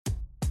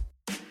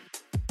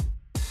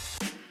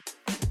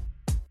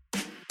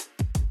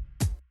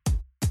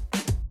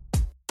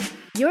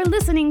You're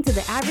listening to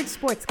the Average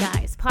Sports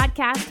Guys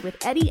podcast with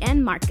Eddie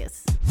and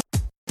Marcus.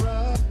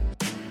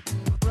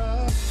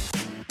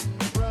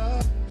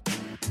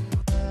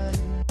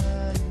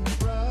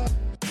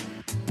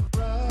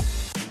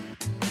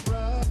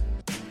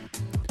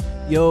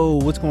 Yo,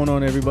 what's going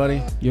on,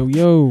 everybody?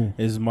 Yo.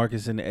 This is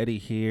Marcus and Eddie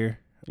here.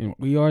 And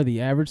we are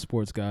the Average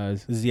Sports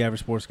Guys. This is the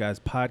Average Sports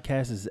Guys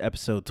podcast. This is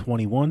episode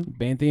 21.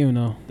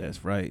 21.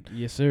 That's right.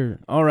 Yes, sir.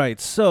 All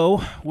right,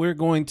 so we're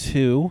going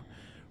to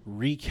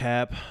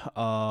recap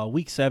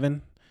Week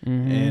 7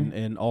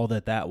 and all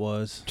that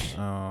was.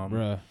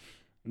 Bruh.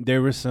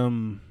 There were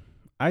some,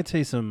 I'd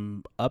say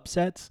some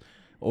upsets,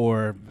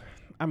 or,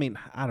 I mean,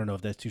 I don't know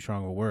if that's too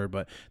strong a word,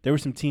 but there were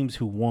some teams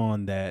who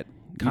won that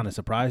kind of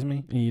surprised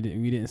me. We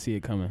didn't see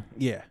it coming.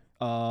 Yeah.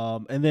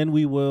 And then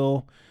we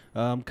will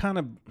kind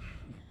of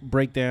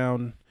break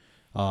down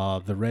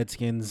the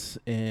Redskins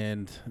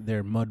and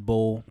their Mud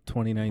Bowl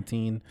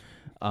 2019.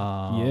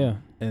 Yeah.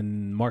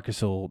 And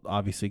Marcus will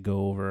obviously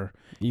go over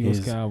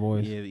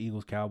Eagles-Cowboys. Yeah, the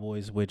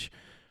Eagles-Cowboys, which,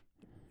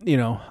 you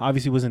know,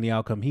 obviously wasn't the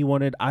outcome he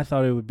wanted. I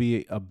thought it would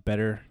be a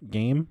better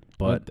game,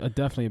 but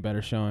definitely a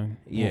better showing.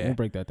 Yeah. We'll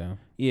break that down.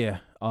 Yeah.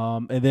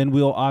 And then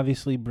we'll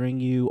obviously bring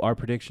you our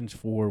predictions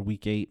for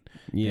Week 8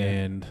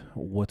 and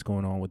what's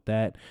going on with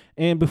that.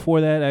 And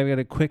before that, I've got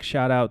a quick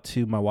shout out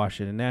to my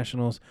Washington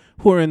Nationals,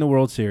 who are in the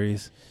World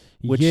Series,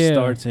 which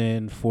starts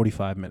in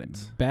 45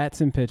 minutes.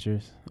 Bats and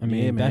pitchers. I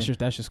mean, that's your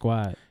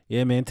squad.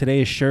 Yeah, man.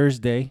 Today is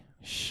Scherz Day.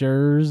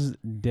 Scherz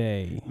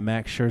Day.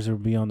 Max Scherzer will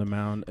be on the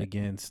mound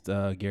against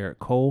Garrett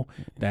Cole.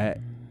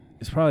 That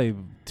is probably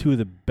two of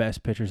the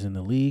best pitchers in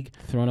the league.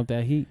 Throwing up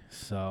that heat.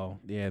 So,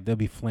 yeah, they'll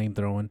be flame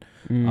throwing.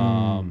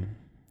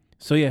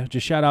 So, yeah,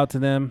 just shout out to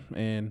them.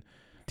 And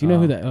do you know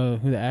who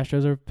the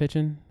Astros are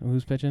pitching?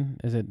 Who's pitching?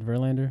 Is it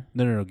Verlander?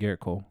 No,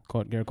 Garrett Cole.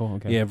 Garrett Cole,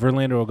 okay. Yeah,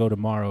 Verlander will go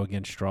tomorrow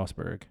against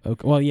Strasburg.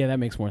 Okay. Well, yeah, that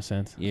makes more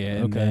sense. Yeah,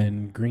 and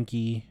then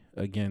Greinke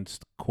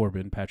against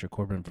Patrick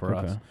Corbin for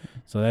us.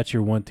 So that's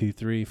your 1, 2,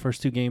 3.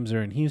 First two games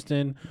are in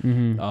Houston.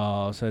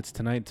 So that's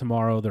tonight,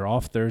 tomorrow. They're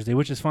off Thursday,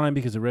 which is fine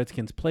because the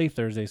Redskins play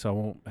Thursday, so I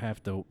won't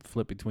have to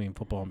flip between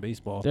football and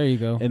baseball. There you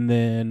go. And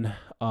then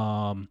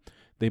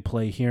they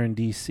play here in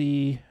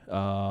D.C.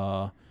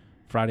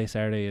 Friday,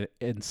 Saturday,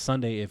 and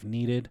Sunday if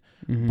needed.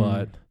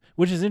 But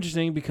which is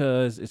interesting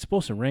because it's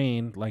supposed to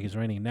rain like it's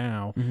raining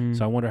now.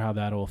 So I wonder how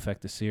that'll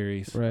affect the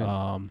series.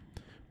 Right.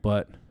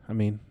 But, I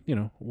mean, you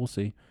know, we'll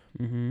see.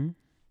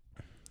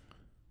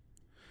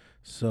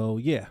 So,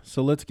 yeah.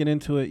 So let's get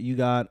into it. You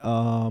got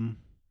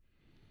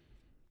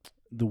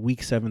the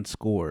Week 7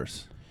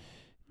 scores.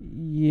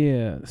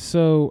 Yeah.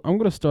 So I'm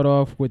going to start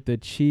off with the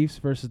Chiefs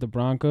versus the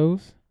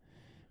Broncos.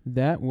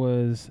 That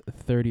was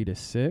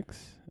 30-6.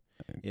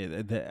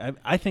 Yeah,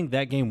 I think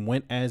that game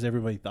went as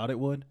everybody thought it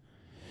would.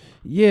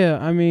 Yeah,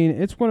 I mean,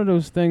 it's one of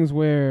those things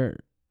where,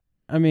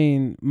 I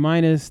mean,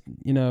 minus,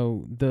 you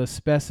know, the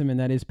specimen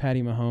that is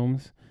Patty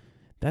Mahomes,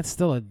 that's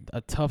still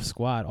a tough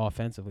squad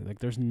offensively. Like,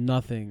 there's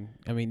nothing.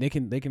 I mean, they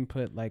can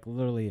put, like,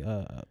 literally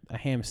a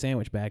ham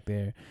sandwich back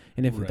there,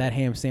 and if that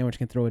ham sandwich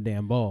can throw a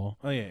damn ball,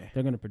 they're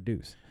going to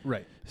produce.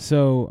 Right.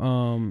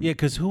 So, yeah,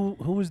 because who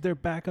was their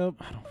backup?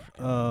 I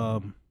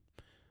don't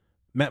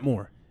Matt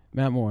Moore.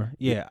 Matt Moore.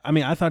 Yeah, I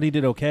mean, I thought he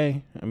did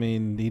okay. I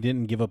mean, he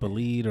didn't give up a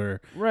lead or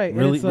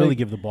really really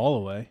give the ball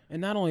away. And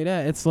not only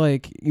that, it's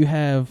like you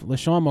have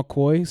LaShawn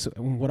McCoy. So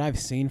what I've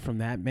seen from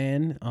that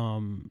man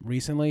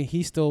recently,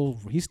 he's still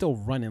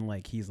running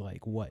like he's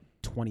like, what,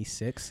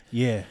 26?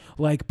 Yeah.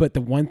 Like, but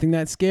the one thing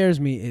that scares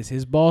me is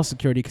his ball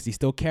security because he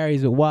still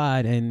carries it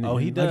wide. And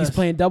he does. Like he's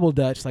playing double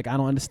dutch. Like, I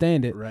don't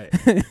understand it. Right.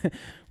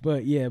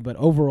 But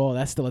overall,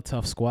 that's still a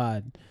tough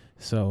squad.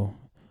 So,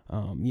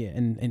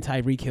 and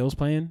Tyreek Hill's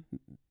playing.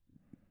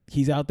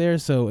 He's out there,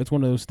 so it's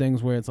one of those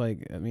things where it's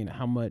like, I mean,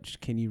 how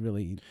much can you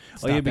really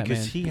stop that because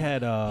man? he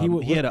had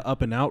he had an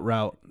up and out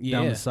route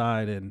down the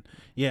side, and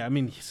they have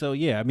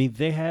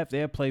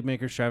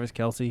playmakers. Travis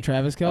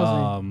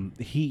Kelce.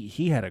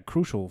 He had a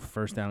crucial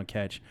first down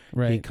catch.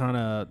 Right. He kind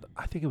of,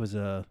 I think it's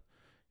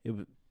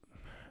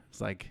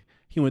like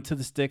he went to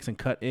the sticks and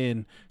cut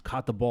in,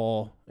 caught the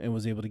ball, and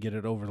was able to get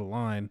it over the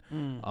line.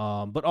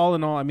 But all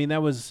in all, I mean,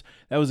 that was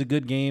a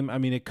good game. I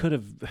mean, it could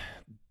have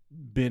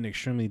been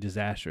extremely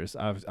disastrous.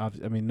 I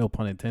mean, no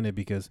pun intended,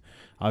 because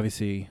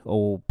obviously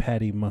old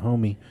Patty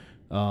Mahomes,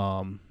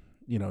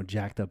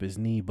 jacked up his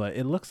knee, but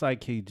it looks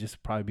like he'd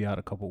just probably be out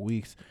a couple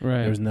weeks.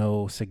 Right. There's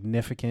no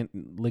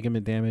significant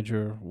ligament damage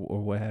or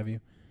what have you.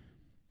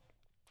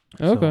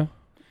 Okay. So,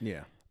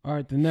 yeah. All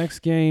right. The next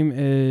game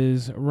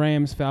is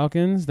Rams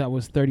Falcons. That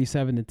was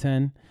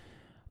 37-10.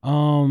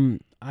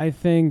 I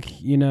think,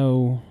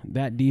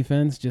 that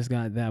defense just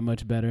got that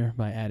much better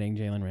by adding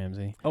Jalen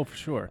Ramsey. Oh, for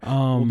sure.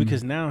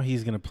 Because now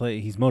he's going to play.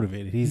 He's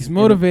motivated. He's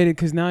motivated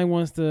because now he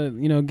wants to,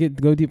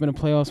 go deep in the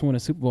playoffs and win a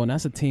Super Bowl. And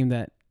that's a team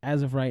that,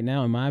 as of right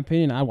now, in my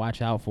opinion, I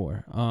watch out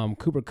for.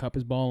 Cooper Kupp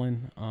is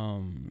balling.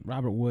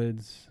 Robert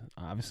Woods,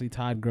 obviously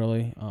Todd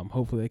Gurley.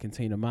 Hopefully they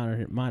continue to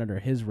monitor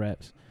his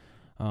reps.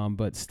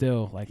 But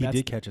still, like he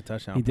did catch a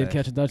touchdown. He did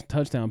catch a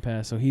touchdown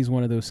pass, so he's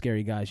one of those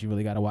scary guys you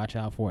really got to watch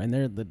out for. And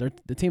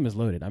the team is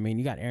loaded. I mean,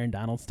 you got Aaron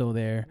Donald still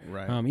there.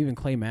 Right. Even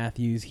Clay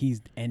Matthews,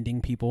 he's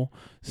ending people.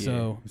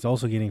 So he's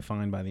also getting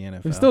fined by the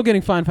NFL. He's still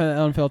getting fined by the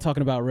NFL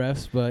talking about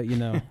refs, but you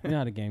know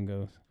how the game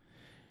goes.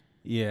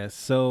 Yeah.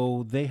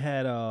 So they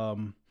had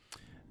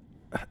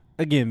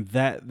again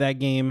that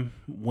game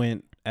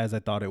went as I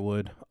thought it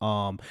would.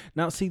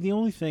 Now, see, the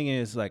only thing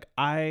is, like,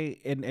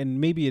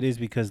 and maybe it is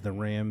because the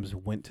Rams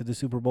went to the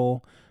Super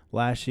Bowl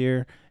last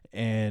year,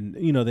 and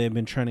you know they've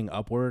been trending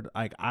upward.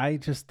 Like, I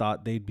just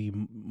thought they'd be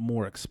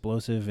more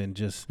explosive and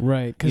just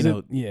right, because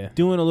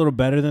doing a little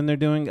better than they're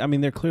doing. I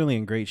mean, they're clearly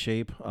in great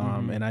shape,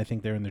 and I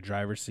think they're in the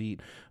driver's seat.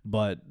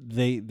 But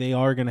they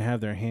are going to have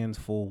their hands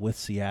full with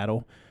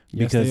Seattle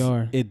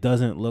because it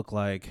doesn't look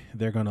like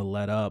they're going to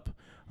let up.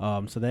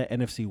 So that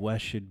NFC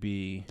West should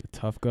be a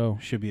tough go.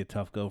 Should be a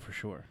tough go for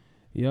sure.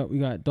 Yep, we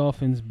got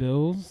Dolphins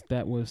Bills.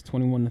 That was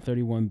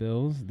 21-31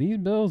 Bills. These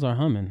Bills are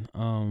humming.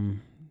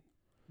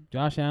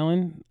 Josh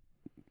Allen,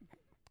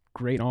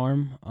 great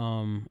arm.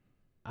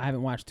 I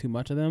haven't watched too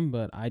much of them,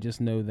 but I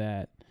just know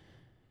that,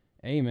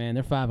 hey man,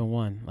 they're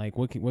 5-1. Like,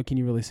 what can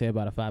you really say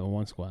about a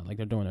 5-1 squad? Like,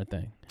 they're doing their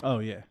thing. Oh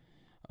yeah.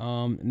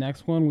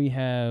 Next one we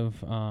have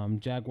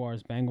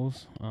Jaguars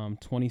Bengals,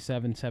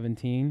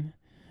 27-17.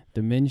 The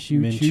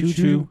Minshew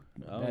choo-choo.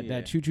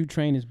 That choo-choo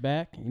train is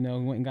back. You know,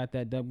 went and got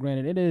that dub.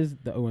 Granted, it is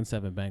the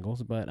 0-7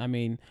 Bengals, but I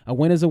mean, a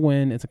win is a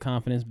win. It's a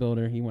confidence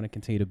builder. You want to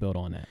continue to build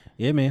on that.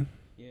 Yeah, man.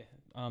 Yeah.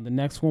 The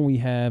next one we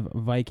have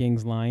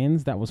Vikings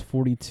Lions. That was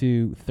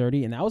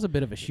 42-30, and that was a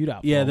bit of a shootout.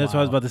 Yeah, that's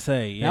what I was about to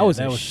say. Yeah, that was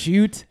a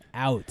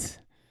shootout.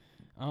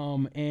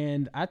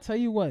 And I tell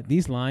you what,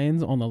 these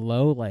Lions on the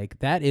low, like,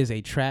 that is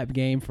a trap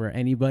game for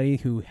anybody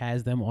who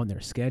has them on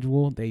their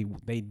schedule. They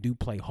do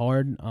play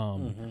hard.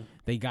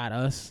 They got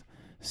us.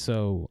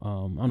 So I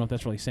don't know if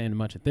that's really saying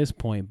much at this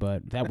point,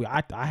 but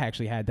I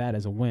actually had that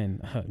as a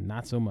win.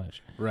 Not so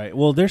much. Right.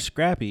 Well, they're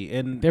scrappy,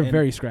 and they're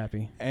very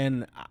scrappy.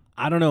 And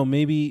I don't know.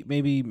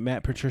 Maybe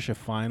Matt Patricia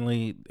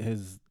finally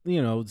his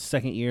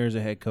second year as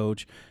a head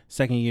coach,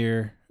 second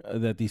year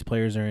that these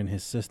players are in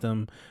his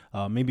system.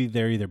 Maybe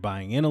they're either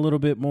buying in a little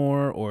bit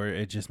more, or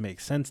it just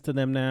makes sense to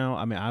them now.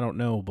 I mean, I don't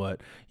know,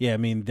 but yeah, I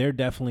mean, they're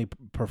definitely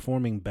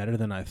performing better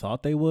than I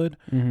thought they would.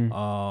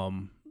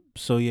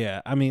 So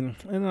yeah, I mean,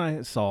 and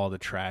I saw all the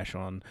trash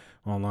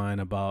online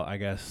about, I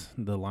guess,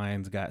 the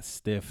Lions got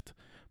stiffed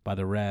by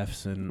the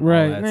refs and all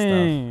that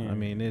stuff. I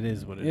mean, it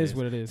is what it is.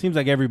 What it is. Seems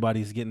like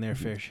everybody's getting their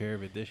fair share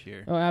of it this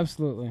year. Oh,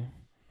 absolutely.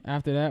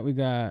 After that, we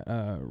got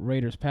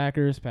Raiders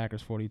Packers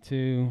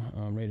 42,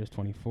 Raiders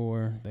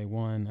 24. They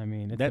won. I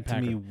mean, that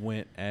to me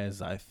went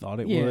as I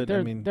thought it would.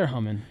 They're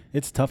humming.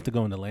 It's tough to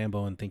go into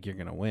Lambeau and think you're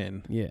gonna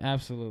win. Yeah,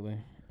 absolutely.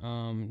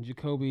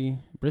 Jacoby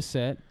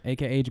Brissett,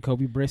 a.k.a.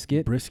 Jacoby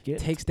Brisket,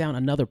 takes down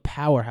another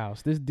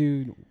powerhouse. This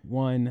dude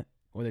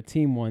the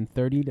team won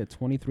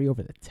 30-23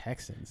 over the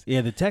Texans. Yeah,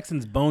 the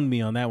Texans boned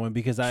me on that one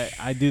because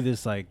I do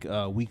this like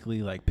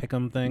weekly like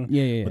pick'em thing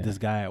with this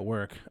guy at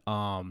work.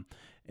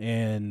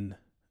 And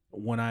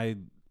when I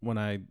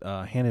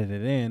handed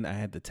it in, I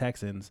had the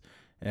Texans,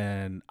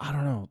 and I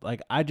don't know,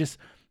 like I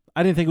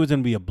didn't think it was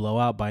going to be a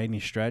blowout by any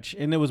stretch.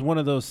 And it was one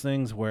of those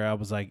things where I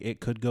was like, it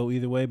could go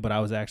either way, but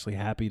I was actually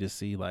happy to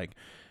see like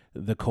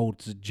the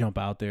Colts jump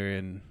out there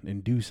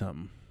and do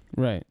something.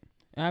 Right.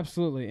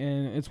 Absolutely.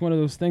 And it's one of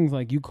those things,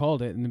 like, you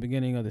called it in the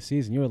beginning of the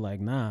season. You were like,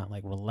 nah,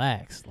 like,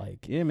 relax.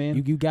 Like, yeah,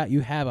 man.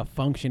 You have a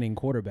functioning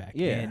quarterback.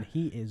 Yeah. And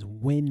he is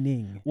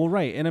winning. Well,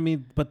 right. And I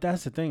mean, but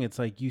that's the thing. It's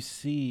like you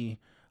see,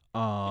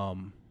 I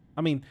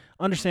mean,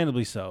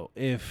 understandably so.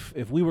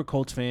 If we were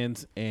Colts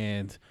fans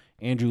and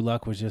Andrew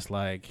Luck was just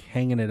like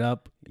hanging it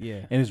up,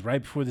 and it's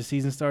right before the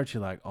season starts,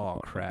 you're like, oh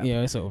crap,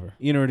 yeah, it's over.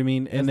 You know what I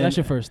mean? And that's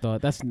your first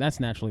thought. That's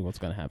naturally what's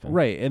gonna happen,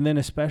 right? And then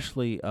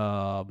especially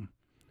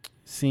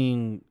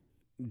seeing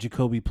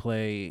Jacoby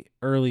play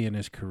early in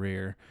his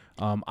career,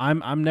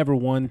 I'm never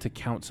one to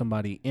count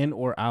somebody in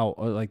or out,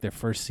 or like their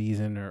first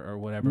season or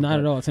whatever. Not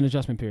at all. It's an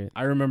adjustment period.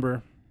 I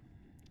remember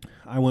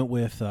I went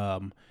with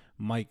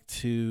Mike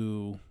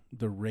to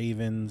the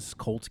Ravens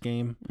Colts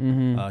game.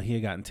 He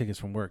had gotten tickets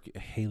from work,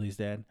 Haley's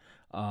dad,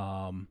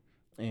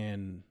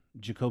 and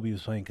Jacoby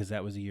was playing because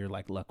that was the year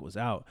like Luck was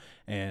out,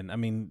 and I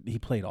mean he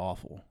played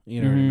awful.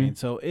 You know what I mean?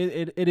 So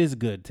it is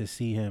good to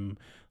see him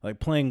like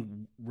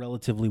playing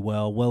relatively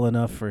well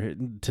enough for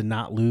him to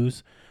not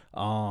lose.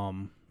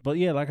 But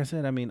yeah, like I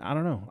said, I mean, I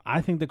don't know.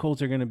 I think the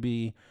Colts are going to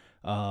be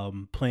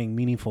playing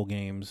meaningful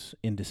games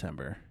in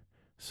December.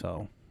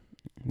 So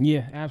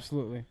yeah,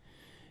 absolutely.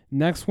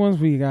 Next ones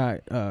we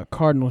got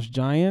Cardinals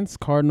Giants.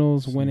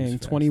 Cardinals winning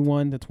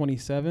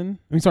 21-27. I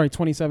mean, sorry,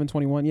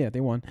 27-21. Yeah, they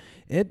won.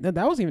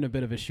 That was even a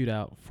bit of a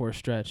shootout for a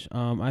stretch.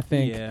 I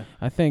think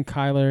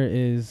Kyler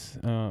is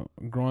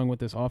growing with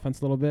this offense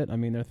a little bit. I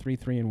mean, they're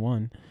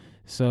 3-1.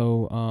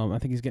 So I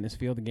think he's getting his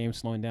feel. The game's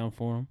slowing down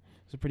for him.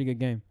 It's a pretty good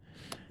game.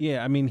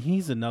 Yeah, I mean,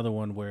 he's another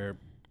one where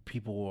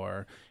people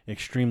are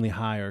extremely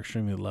high or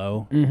extremely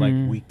low, Mm-hmm.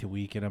 like week to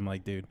week. And I'm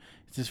like, dude,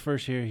 it's his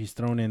first year. He's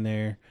thrown in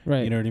there.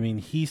 Right. You know what I mean?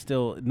 He's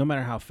still, no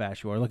matter how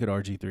fast you are, look at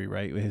RG3,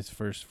 right? His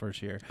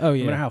first year. Oh,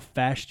 yeah. No matter how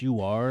fast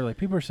you are, like,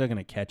 people are still going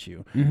to catch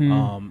you.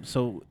 Mm-hmm.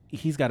 So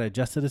he's got to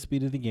adjust to the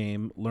speed of the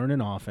game, learn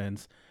an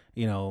offense,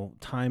 you know,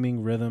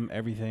 timing, rhythm,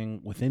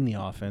 everything within the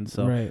offense.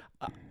 So Right.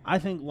 I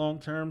think long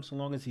term, so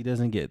long as he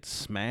doesn't get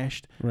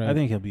smashed, Right. I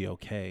think he'll be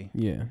okay.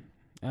 Yeah,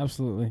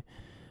 absolutely.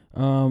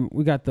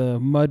 We got the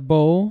Mud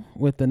Bowl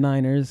with the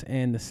Niners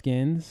and the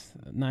Skins.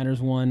 Niners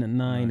won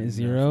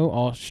 9-0,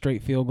 all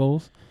straight field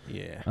goals.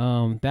 Yeah.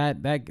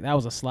 That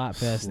was a slot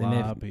fest,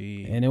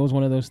 Sloppy. and it was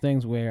one of those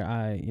things where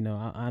I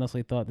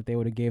honestly thought that they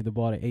would have gave the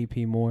ball to AP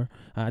more.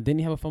 Didn't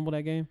he have a fumble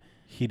that game?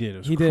 He did. It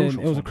was He a did. crucial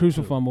It was a fumble,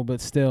 crucial too. fumble,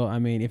 but still, I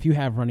mean, if you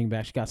have running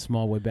backs, you got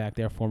Smallwood back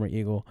there, former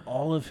Eagle,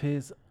 All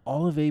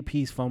of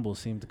AP's fumbles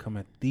seem to come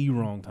at the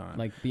wrong time.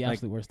 like the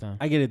absolute worst time.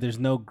 I get it. There's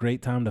no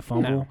great time to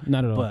fumble. No,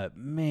 not at all. But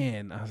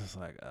man, I was just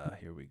like,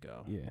 here we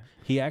go. Yeah.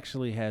 He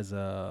actually has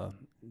a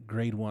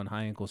grade 1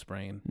 high ankle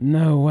sprain.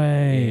 No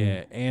way.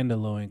 Yeah, and a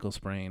low ankle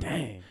sprain.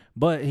 Dang.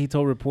 But he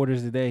told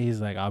reporters today, he's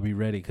like, I'll be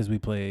ready because we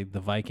play the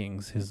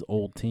Vikings, his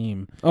old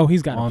team. Oh,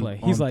 he's got to On- play.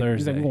 He's on like,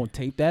 Thursday. we're going to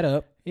tape that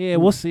up. Yeah,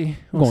 we'll see.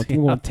 We're see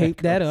going how to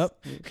tape that goes.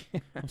 up.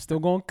 I'm still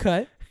going to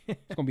cut.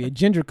 It's going to be a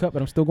ginger cut,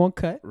 but I'm still going to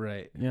cut.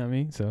 Right. You know what I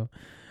mean? So,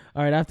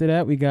 all right, after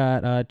that, we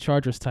got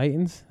Chargers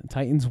Titans.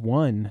 Titans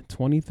won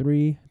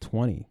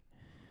 23-20.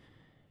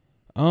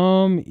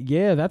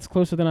 Yeah, that's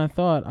closer than I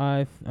thought.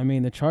 I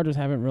mean, the Chargers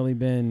haven't really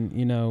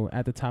been,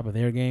 at the top of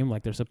their game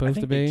like they're I supposed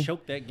think to be. they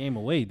choked that game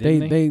away,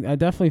 didn't They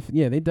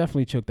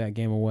definitely choked that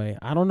game away.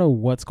 I don't know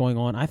what's going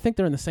on. I think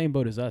they're in the same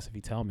boat as us. If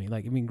you tell me,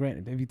 like, I mean,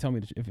 granted, if you tell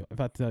me, if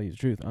I tell you the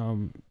truth,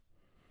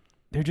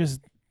 they're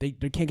just they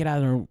can't get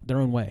out of their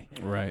own way.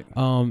 Right.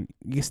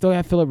 You still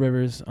have Phillip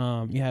Rivers.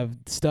 You have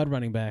stud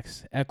running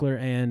backs, Eckler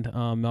and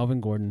Melvin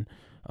Gordon.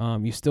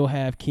 You still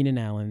have Keenan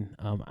Allen.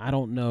 I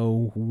don't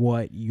know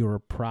what your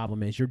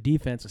problem is. Your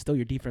defense is still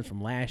your defense from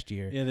last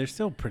year. Yeah, they're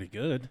still pretty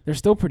good. They're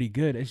still pretty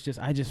good. It's just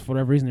for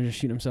whatever reason, they're just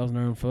shooting themselves in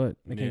their own foot.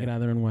 They can't Yeah. get out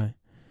of their own way.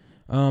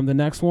 The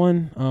next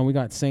one, we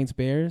got Saints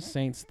Bears.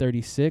 Saints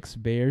 36,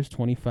 Bears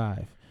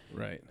 25.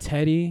 Right.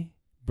 Teddy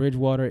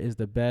Bridgewater is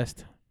the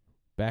best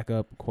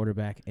backup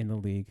quarterback in the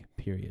league,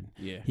 period.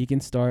 Yeah. He can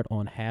start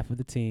on half of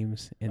the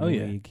teams in the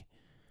league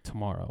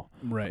tomorrow.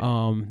 Right.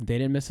 They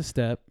didn't miss a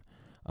step.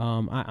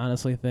 I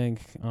honestly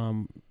think,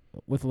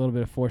 with a little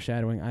bit of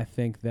foreshadowing, I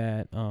think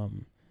that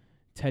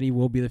Teddy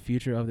will be the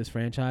future of this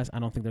franchise. I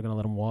don't think they're going to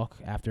let him walk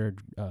after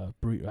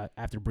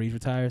Breeze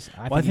retires.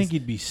 I think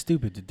you'd be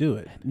stupid to do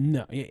it.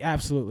 No, yeah,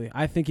 absolutely.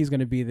 I think he's going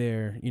to be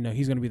there.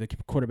 He's going to be the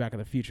quarterback of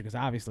the future because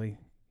obviously,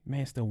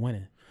 man's still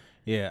winning.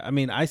 Yeah, I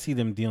mean, I see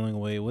them dealing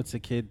away. What's the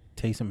kid,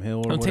 Taysom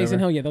Hill or whatever? Taysom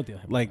Hill, yeah, they'll deal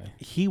him. Like, away.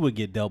 he would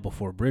get dealt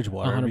before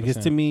Bridgewater 100%. because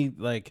to me,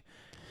 like,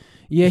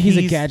 Yeah, he's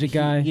a gadget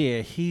guy.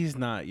 Yeah, he's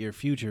not your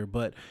future.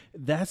 But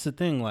that's the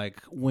thing.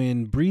 Like,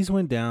 when Breeze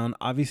went down,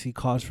 obviously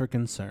cause for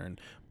concern.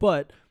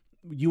 But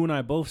you and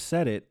I both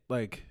said it.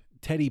 Like,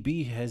 Teddy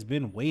B has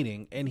been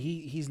waiting, and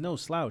he's no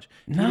slouch.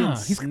 He didn't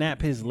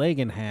snap his leg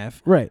in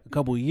half Right. a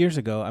couple of years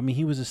ago. I mean,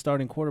 he was a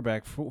starting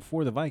quarterback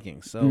for the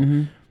Vikings. So,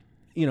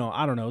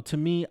 I don't know. To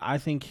me, I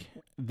think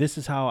this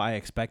is how I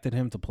expected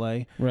him to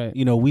play. Right.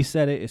 We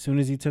said it as soon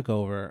as he took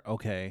over.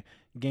 Okay,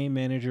 game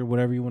manager,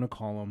 whatever you want to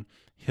call him,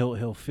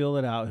 he'll fill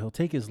it out. He'll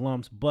take his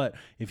lumps, but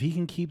if he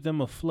can keep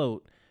them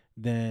afloat,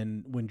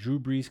 then when Drew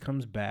Brees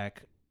comes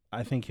back,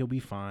 I think he'll be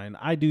fine.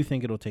 I do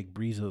think it'll take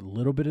Brees a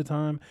little bit of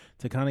time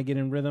to kind of get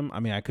in rhythm. I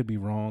mean, I could be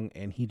wrong,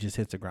 and he just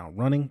hits the ground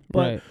running.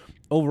 But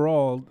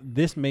overall,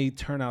 this may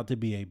turn out to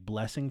be a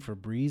blessing for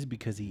Brees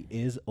because he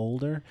is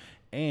older,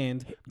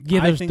 and the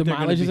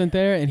mileage isn't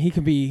there, and he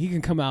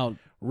can come out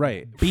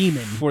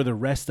beaming for the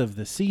rest of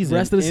the season,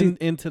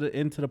 into the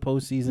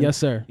postseason. Yes,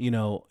 sir.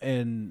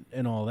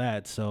 And all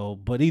that. So,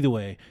 but either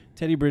way,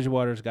 Teddy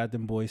Bridgewater's got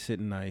them boys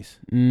sitting nice.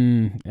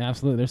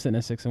 Absolutely, they're sitting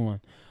at 6-1.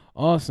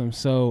 Awesome.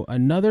 So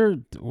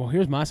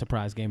here's my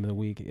surprise game of the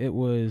week. It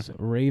was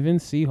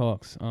Ravens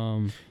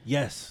Seahawks.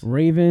 Yes.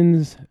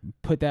 Ravens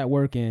put that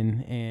work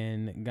in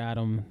and got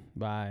them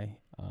by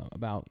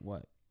about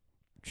what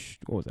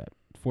was that?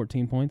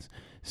 14 points.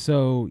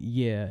 So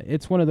yeah,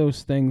 it's one of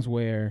those things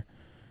where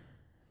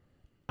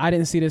I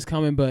didn't see this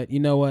coming, but you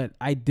know what?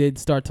 I did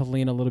start to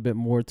lean a little bit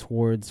more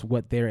towards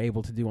what they're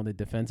able to do on the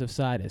defensive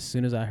side as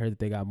soon as I heard that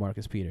they got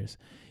Marcus Peters.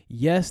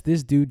 Yes,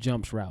 this dude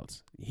jumps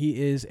routes.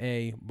 He is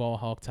a ball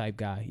hawk type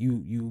guy.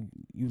 You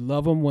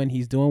love him when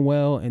he's doing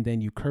well, and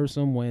then you curse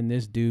him when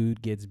this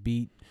dude gets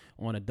beat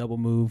on a double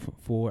move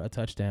for a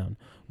touchdown.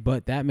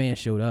 But that man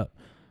showed up.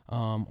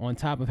 On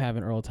top of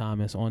having Earl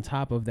Thomas, on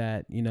top of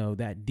that,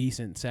 that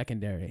decent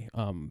secondary,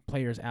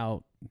 players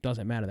out,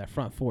 doesn't matter. That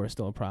front four is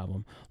still a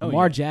problem.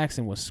 Lamar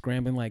Jackson was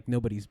scrambling like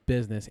nobody's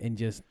business, and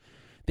just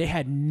they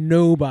had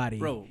nobody.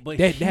 Bro, but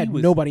they had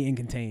nobody in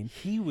contain.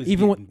 He was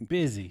getting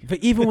busy. But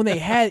even when they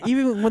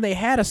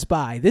had a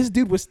spy, this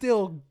dude was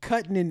still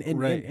cutting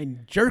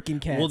and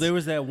jerking cats. Well, there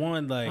was that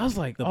one I was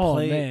like,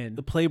 man, man,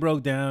 the play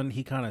broke down.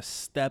 He kind of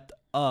stepped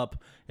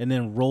up and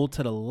then rolled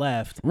to the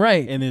left.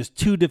 Right. And there's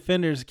two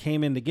defenders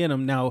came in to get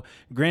him. Now,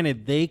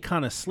 granted, they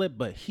kind of slipped,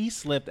 but he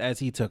slipped as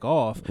he took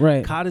off.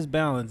 Right. Caught his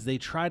balance. They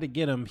tried to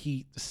get him.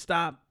 He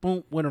stopped,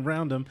 boom, went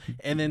around him,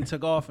 and then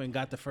took off and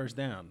got the first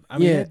down. I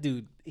mean, that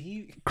dude,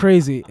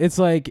 crazy. It's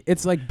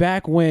like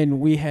back when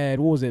we had,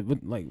 what was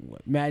it, like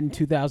Madden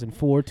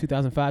 2004,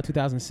 2005,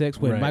 2006,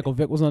 when Michael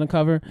Vick was on the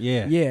cover.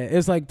 Yeah. Yeah.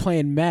 It's like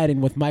playing Madden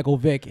with Michael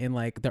Vick in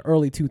like the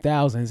early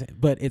 2000s,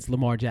 but it's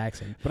Lamar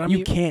Jackson. But I mean,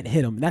 you can't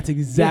hit him. That's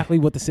exactly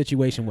what the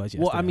situation was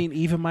yesterday. Well, I mean,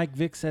 even Mike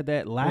Vick said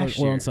that last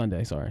year. Or on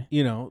Sunday, sorry.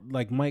 You know,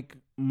 like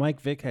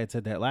Mike Vick had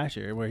said that last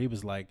year, where he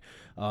was like,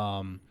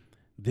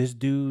 this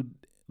dude,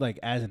 like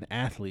as an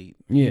athlete,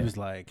 he was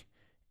like,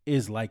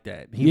 is like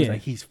that. He was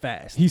like, he's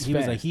fast. He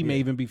was like, he may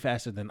even be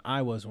faster than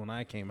I was when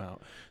I came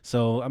out.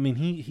 So, I mean,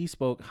 he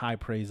spoke high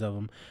praise of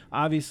him.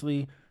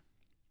 Obviously,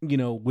 you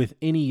know, with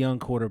any young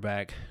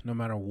quarterback, no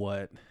matter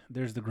what,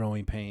 there's the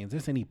growing pains.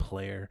 There's any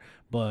player.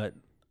 But,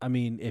 I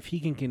mean, if he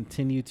can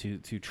continue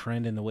to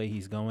trend in the way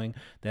he's going,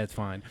 that's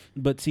fine.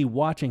 But, see,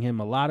 watching him,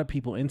 a lot of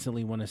people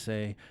instantly want to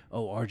say,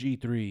 oh,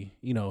 RG3,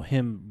 you know,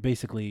 him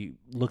basically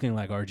looking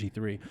like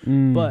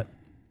RG3. But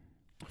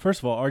first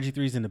of all,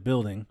 RG3's in the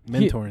building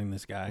mentoring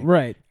this guy.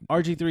 Right.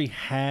 RG3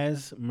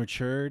 has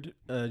matured.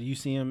 You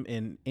see him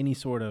in any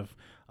sort of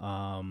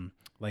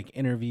like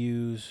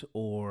interviews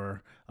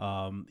or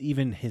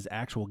even his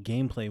actual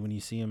gameplay when you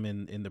see him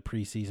in the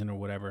preseason or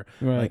whatever.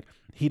 Right. Like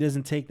he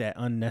doesn't take that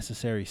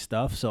unnecessary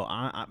stuff. So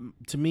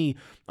to me,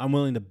 I'm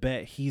willing to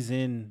bet he's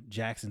in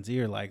Jackson's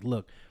ear. Like,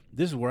 look,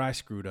 this is where I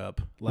screwed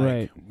up.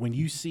 Like when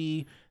you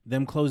see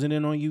them closing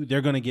in on you,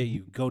 they're going to get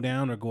you. Go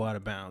down or go out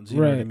of bounds. You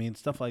know what I mean?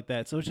 Stuff like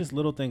that. So it's just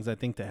little things I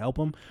think to help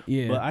him.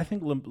 Yeah. But I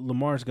think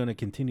Lamar's going to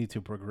continue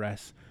to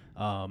progress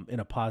in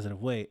a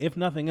positive way. If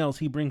nothing else,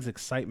 he brings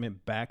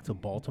excitement back to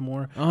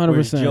Baltimore. 100%.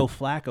 Whereas Joe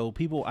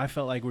Flacco, I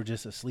felt like were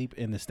just asleep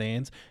in the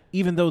stands,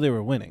 even though they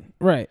were winning.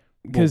 Right.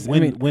 Because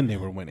when they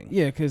were winning.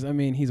 Yeah, because I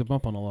mean he's a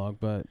bump on the log,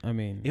 but I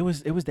mean it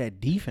was that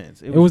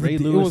defense. It was Ray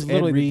Lewis, it was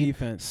literally Ed Reed, the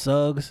defense.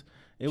 Suggs.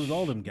 It was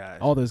all them guys.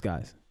 All those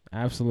guys.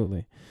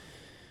 Absolutely.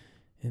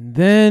 And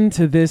then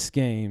to this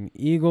game,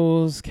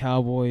 Eagles,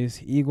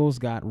 Cowboys. Eagles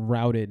got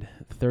routed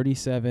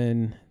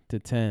 37-10.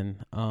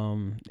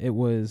 It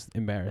was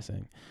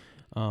embarrassing.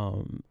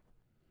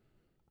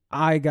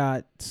 I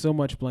got so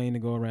much blame to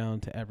go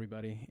around to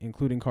everybody,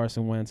 including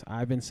Carson Wentz.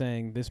 I've been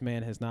saying this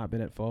man has not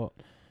been at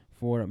fault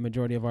for a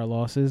majority of our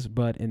losses,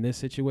 but in this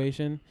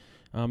situation,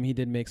 he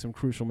did make some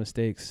crucial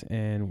mistakes,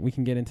 and we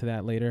can get into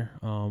that later.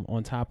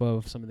 On top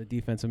of some of the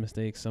defensive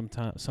mistakes,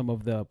 some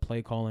of the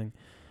play calling,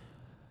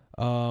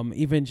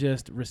 even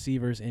just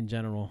receivers in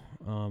general.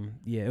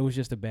 It was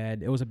just a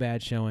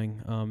bad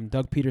showing.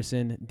 Doug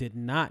Peterson did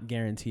not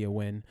guarantee a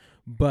win,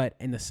 but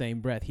in the same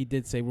breath, he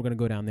did say we're going to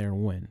go down there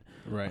and win.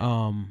 Right.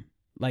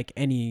 Like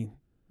any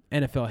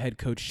NFL head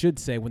coach should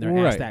say when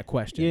they're asked that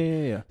question.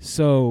 Yeah.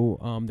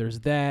 So there's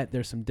that.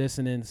 There's some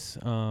dissonance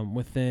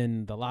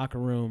within the locker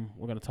room.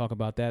 We're going to talk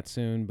about that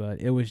soon,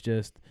 but it was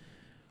just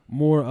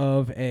more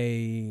of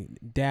a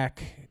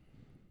Dak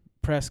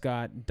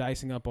Prescott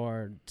dicing up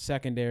our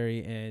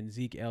secondary and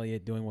Zeke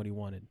Elliott doing what he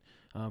wanted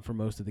for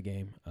most of the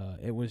game.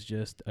 It was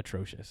just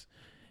atrocious.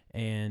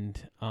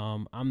 And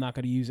I'm not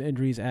going to use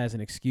injuries as an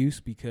excuse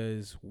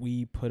because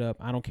we put up,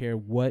 I don't care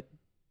what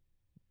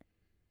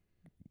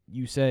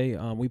you say,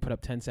 we put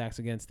up 10 sacks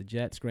against the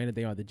Jets. Granted,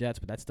 they are the Jets,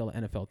 but that's still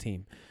an NFL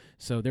team.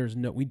 So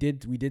we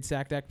did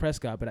sack Dak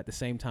Prescott, but at the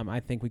same time, I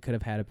think we could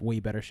have had a way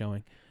better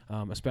showing,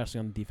 especially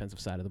on the defensive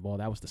side of the ball.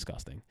 That was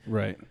disgusting.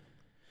 Right.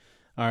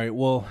 All right.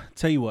 Well,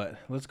 tell you what,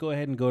 let's go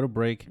ahead and go to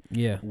break.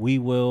 Yeah. We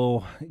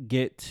will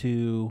get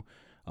to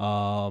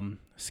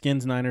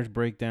Skins Niners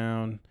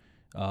breakdown,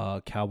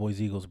 Cowboys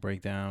Eagles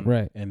breakdown,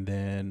 right, and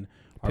then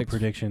our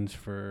predictions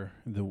for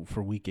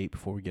week 8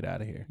 before we get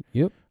out of here.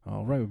 Yep.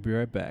 All right, we'll be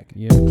right back.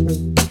 Yep.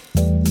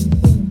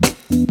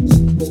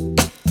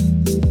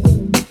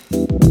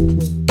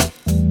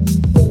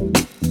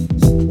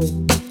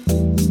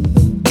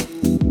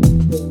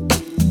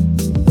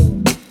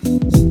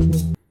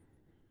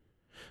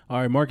 All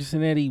right, Marcus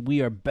and Eddie, we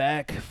are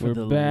back for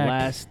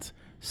last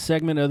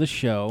segment of the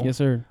show. Yes,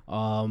 sir.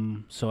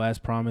 So as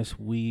promised,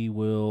 we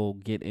will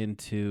get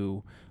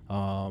into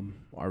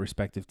our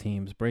respective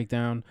teams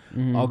breakdown.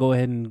 Mm-hmm. I'll go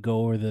ahead and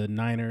go over the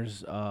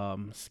Niners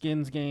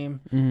Skins game.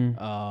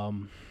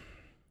 Mm-hmm.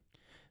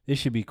 This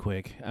should be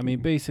quick. I mean,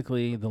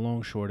 basically, the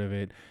long short of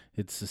it,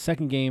 it's the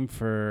second game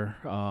for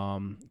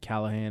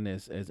Callahan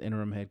as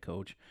interim head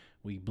coach.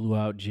 We blew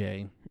out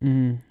Jay.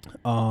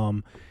 Mm-hmm.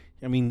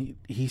 I mean,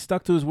 he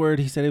stuck to his word.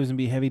 He said it was going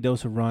to be a heavy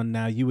dose of run.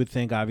 Now, you would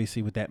think,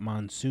 obviously, with that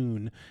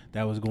monsoon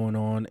that was going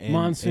on. And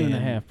a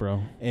half,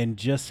 bro. And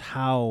just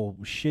how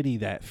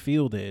shitty that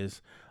field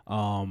is,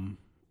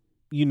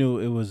 you knew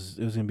it was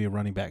going to be a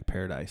running back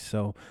paradise.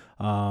 So,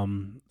 I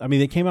mean,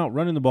 they came out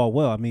running the ball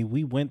well. I mean,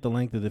 we went the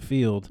length of the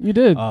field. You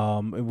did.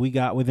 We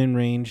got within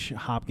range.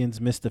 Hopkins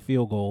missed the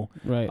field goal.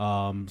 Right.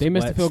 They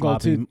missed the field goal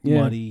too.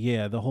 Yeah. Muddy.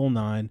 Yeah, the whole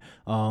nine.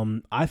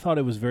 I thought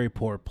it was very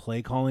poor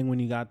play calling when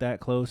you got that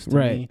close to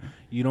me.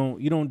 You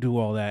don't do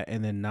all that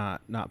and then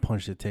not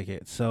punch the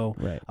ticket. So,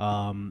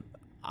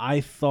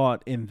 I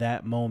thought in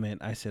that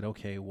moment, I said,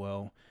 okay,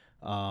 well,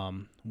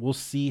 we'll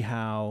see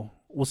how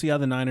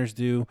the Niners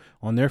do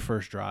on their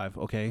first drive.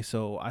 Okay,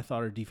 so I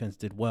thought our defense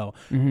did well.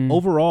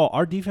 Overall,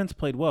 our defense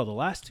played well the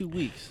last 2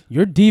 weeks.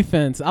 Your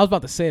defense, I was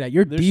about to say that.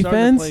 Your defense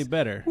starting to play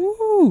better.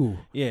 Woo.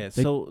 Yeah,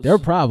 they're a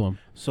problem.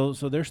 So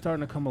they're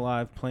starting to come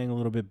alive, playing a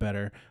little bit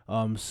better.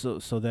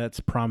 So that's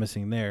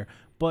promising there.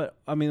 But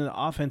I mean, the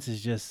offense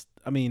is just.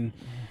 I mean.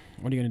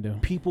 What are you gonna do?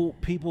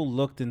 People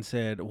looked and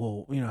said,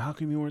 well, how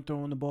come you weren't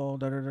throwing the ball,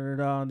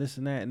 this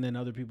and that, and then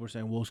other people were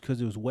saying, well, it's because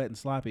it was wet and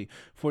sloppy.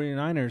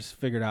 49ers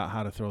figured out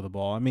how to throw the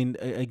ball. I mean,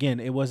 again,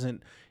 it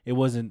wasn't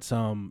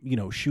some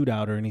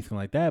shootout or anything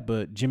like that,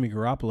 but Jimmy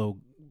Garoppolo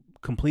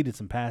completed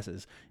some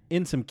passes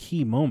in some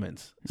key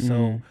moments.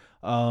 So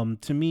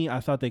to me, I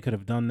thought they could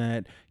have done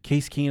that.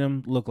 Case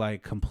Keenum looked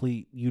like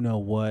complete,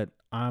 what.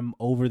 I'm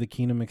over the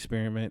Keenum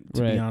experiment,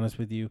 to be honest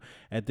with you.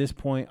 At this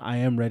point, I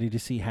am ready to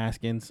see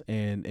Haskins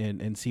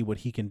and see what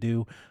he can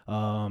do.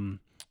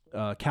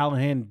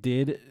 Callahan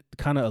did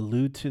kind of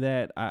allude to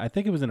that. I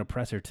think it was an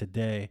presser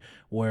today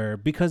where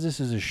because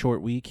this is a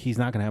short week, he's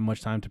not going to have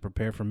much time to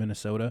prepare for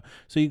Minnesota.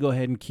 So you go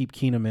ahead and keep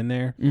Keenum in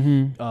there.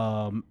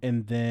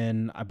 And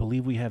then I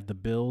believe we have the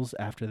Bills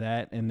after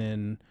that. And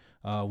then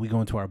we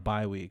go into our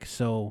bye week.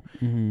 So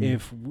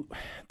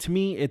to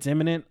me, it's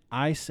imminent.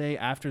 I say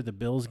after the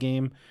Bills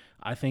game,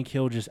 I think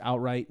he'll just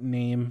outright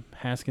name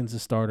Haskins the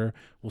starter.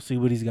 We'll see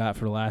what he's got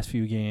for the last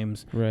few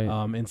games,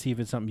 and see if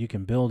it's something you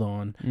can build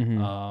on,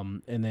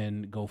 and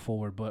then go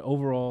forward. But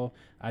overall,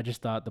 I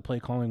just thought the play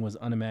calling was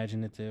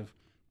unimaginative.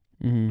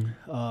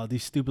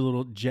 These stupid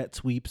little jet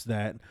sweeps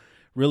that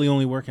really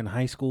only work in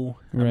high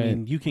school. I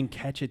mean, you can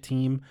catch a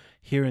team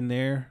here and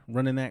there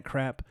running that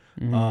crap,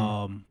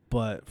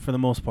 but for the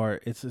most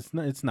part, it's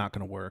not going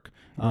to work.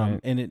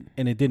 And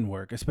it didn't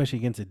work, especially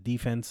against a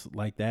defense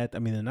like that. I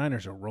mean, the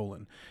Niners are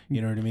rolling.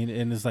 You know what I mean?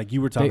 And it's like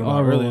you were talking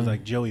about earlier. It's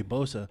like Joey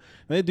Bosa.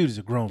 That dude is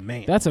a grown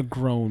man. That's a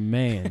grown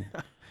man.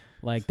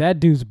 Like that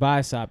dude's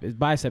bicep is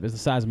the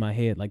size of my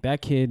head. Like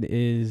that kid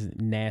is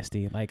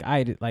nasty. Like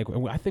I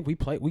think we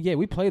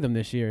play them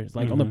this year. It's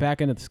like on the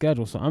back end of the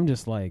schedule. So I'm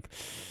just like,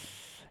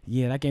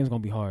 yeah, that game's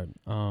gonna be hard.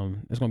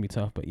 It's gonna be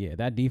tough. But yeah,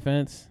 that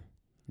defense,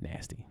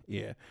 nasty.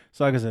 Yeah.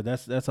 So like I said,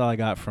 that's all I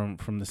got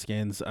from the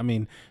Skins. I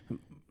mean,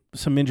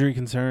 some injury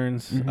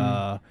concerns.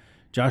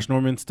 Josh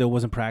Norman still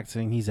wasn't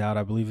practicing. He's out.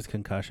 I believe it's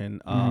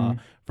concussion.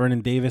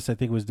 Vernon Davis, I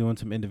think, was doing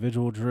some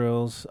individual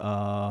drills.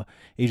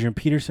 Adrian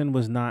Peterson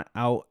was not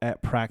out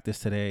at practice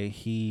today.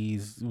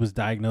 He was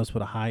diagnosed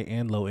with a high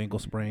and low ankle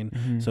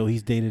sprain, so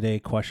he's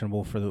day-to-day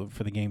questionable for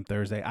the game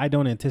Thursday. I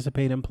don't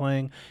anticipate him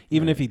playing.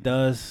 Even if he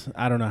does,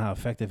 I don't know how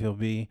effective he'll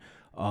be.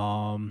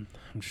 I'm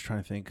just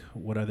trying to think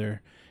what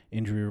other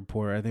injury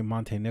report. I think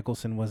Monte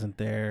Nicholson wasn't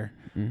there.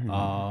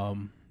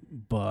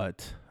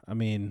 But, I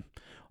mean,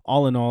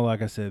 all in all,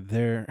 like I said,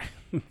 they're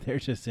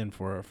just in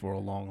for a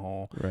long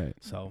haul. Right.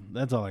 So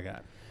that's all I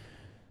got.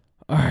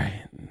 All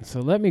right.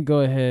 So let me go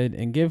ahead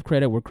and give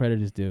credit where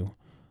credit is due.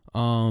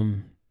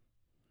 The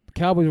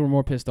Cowboys were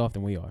more pissed off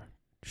than we are,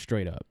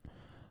 straight up.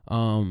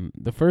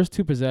 The first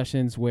two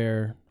possessions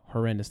were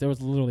horrendous. There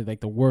was literally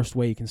like the worst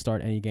way you can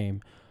start any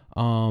game.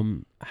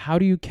 How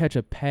do you catch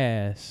a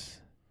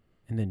pass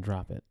and then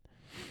drop it?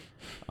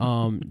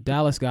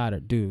 Dallas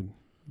Goedert, dude.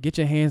 Get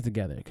your hands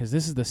together because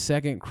this is the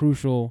second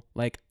crucial,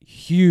 like,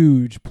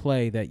 huge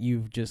play that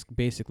you've just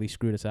basically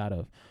screwed us out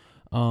of.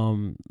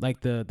 Like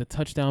the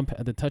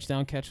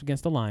touchdown catch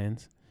against the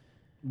Lions.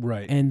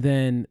 Right. And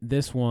then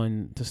this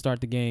one to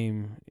start the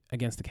game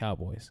against the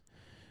Cowboys.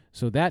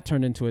 So that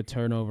turned into a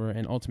turnover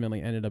and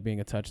ultimately ended up being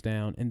a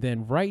touchdown. And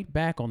then right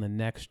back on the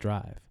next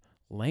drive,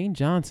 Lane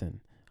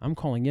Johnson, I'm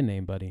calling your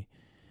name, buddy.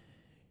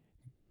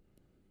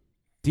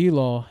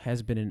 D-Law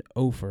has been an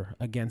ofer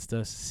against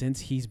us since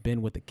he's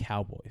been with the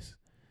Cowboys.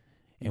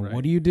 And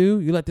what do?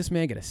 You let this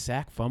man get a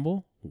sack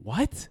fumble?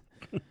 What?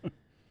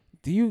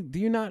 Do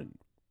you not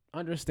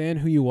understand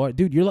who you are?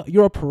 Dude,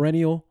 you're a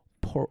perennial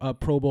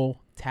Pro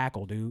Bowl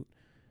tackle, dude.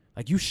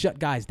 Like, you shut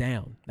guys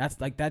down.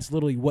 That's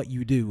literally what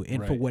you do.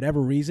 And for whatever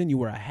reason, you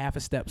were a half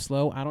a step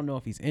slow. I don't know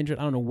if he's injured.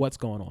 I don't know what's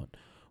going on.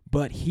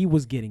 But he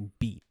was getting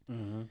beat.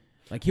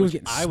 Like, he was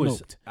getting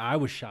smoked. I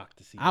was shocked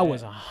to see that. I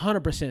was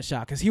 100%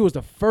 shocked because he was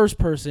the first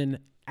person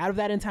out of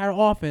that entire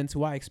offense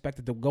who I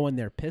expected to go in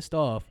there pissed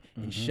off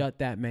and shut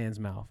that man's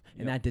mouth.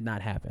 And that did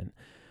not happen.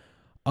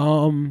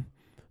 One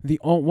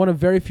of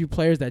very few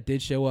players that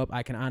did show up,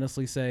 I can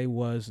honestly say,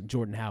 was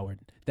Jordan Howard.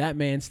 That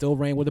man still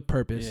ran with a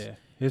purpose. Yeah.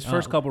 His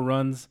first couple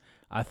runs,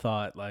 I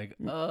thought, like,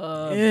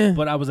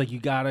 but I was like, you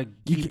got to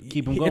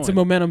keep him going. It's a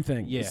momentum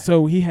thing. Yeah.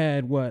 So he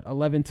had,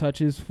 11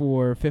 touches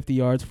for 50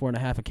 yards,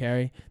 4.5 a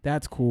carry.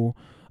 That's cool.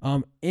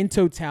 In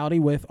totality,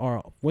 with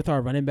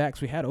our running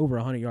backs, we had over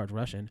 100 yards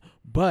rushing.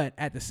 But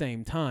at the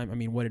same time, I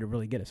mean, what did it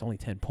really get us? Only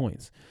 10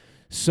 points.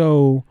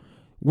 So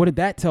what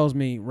that tells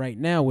me right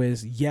now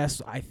is,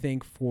 yes, I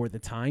think for the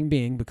time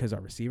being, because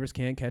our receivers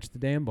can't catch the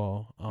damn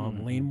ball,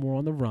 lean more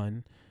on the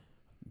run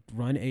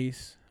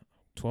ace,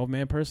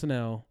 12-man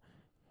personnel,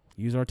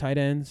 use our tight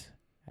ends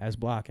as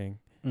blocking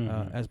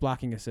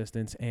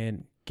assistants,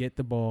 and get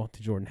the ball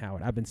to Jordan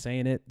Howard. I've been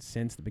saying it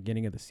since the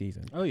beginning of the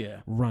season. Oh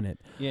yeah, run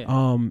it.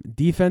 Yeah.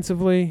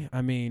 Defensively,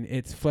 I mean,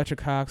 it's Fletcher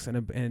Cox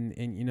and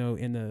you know,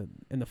 in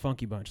the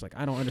Funky Bunch. Like,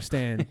 I don't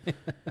understand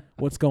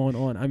what's going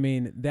on. I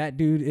mean, that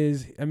dude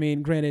is. I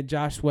mean, granted,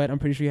 Josh Sweat, I'm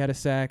pretty sure he had a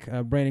sack.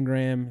 Brandon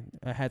Graham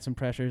had some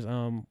pressures.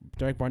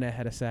 Derek Barnett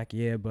had a sack,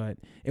 yeah, but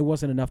it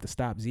wasn't enough to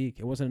stop Zeke.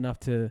 It wasn't enough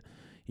to,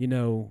 you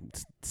know,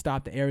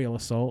 stop the aerial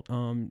assault.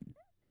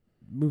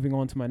 Moving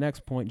on to my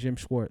next point, Jim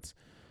Schwartz.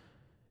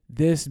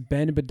 This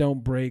bend but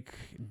don't break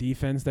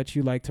defense that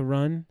you like to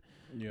run,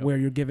 where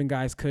you're giving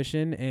guys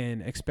cushion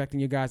and expecting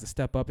your guys to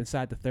step up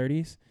inside the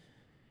 30s.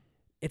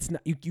 It's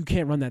not, you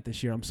can't run that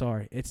this year. I'm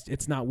sorry.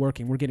 It's not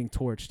working. We're getting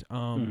torched.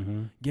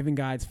 Giving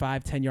guys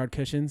 5-10 yard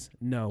cushions,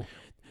 no.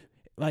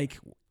 Like,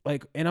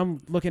 and I'm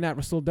looking at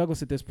Rasul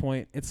Douglas at this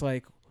point. It's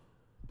like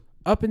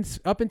up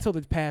until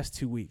the past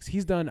 2 weeks,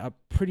 he's done a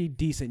pretty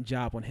decent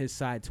job on his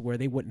side to where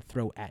they wouldn't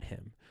throw at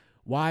him.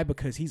 Why?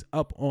 Because he's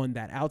up on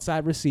that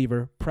outside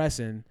receiver,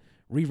 pressing,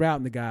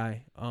 rerouting the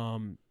guy,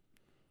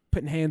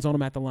 putting hands on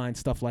him at the line,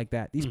 stuff like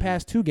that. These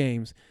past 2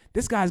 games,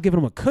 this guy's giving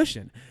him a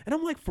cushion. And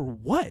I'm like, for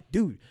what,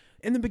 dude?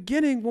 In the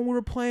beginning, when we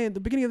were playing,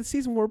 the beginning of the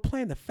season, when we were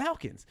playing the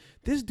Falcons,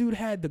 this dude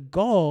had the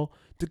gall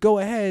to go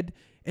ahead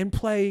and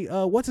play,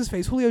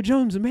 Julio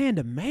Jones,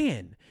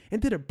 man-to-man,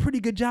 and did a pretty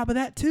good job of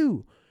that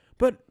too.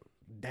 But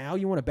now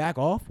you want to back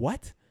off?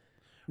 What?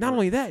 Not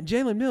only that,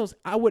 Jalen Mills,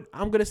 I'm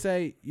going to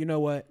say, you know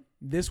what?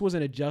 This was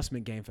an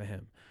adjustment game for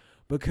him,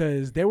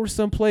 because there were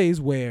some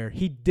plays where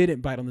he didn't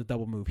bite on the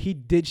double move. He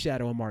did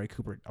shadow Amari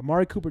Cooper.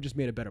 Amari Cooper just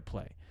made a better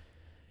play,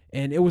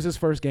 and it was his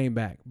first game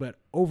back. But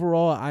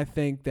overall, I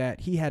think that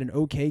he had an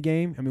okay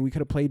game. I mean, we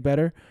could have played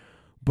better,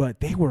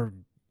 but they were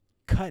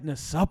cutting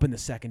us up in the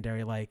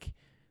secondary. Like,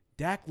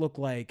 Dak looked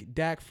like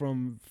Dak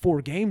from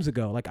 4 games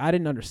ago. Like, I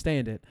didn't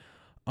understand it.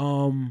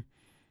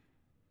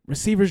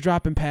 Receivers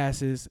dropping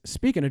passes.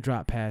 Speaking of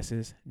drop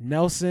passes,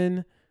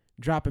 Nelson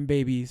dropping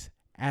babies.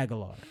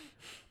 Aguilar,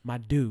 my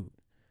dude,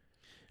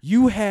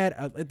 you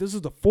had this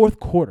was the 4th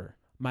quarter,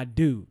 my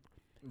dude.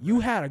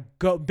 You had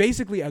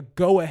basically a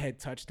go-ahead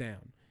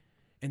touchdown,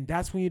 and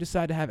that's when you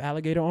decide to have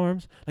alligator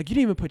arms. Like, you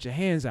didn't even put your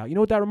hands out. You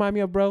know what that reminded me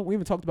of, bro? We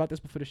even talked about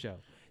this before the show.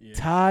 Yeah.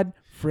 Todd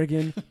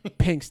friggin'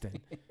 Pinkston.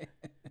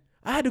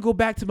 I had to go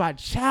back to my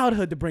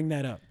childhood to bring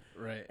that up.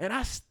 Right. And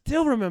I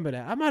still remember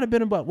that. I might have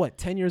been about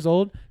 10 years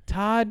old.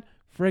 Todd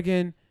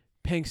friggin'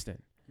 Pinkston.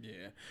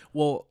 Yeah.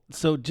 Well,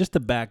 so just to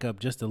back up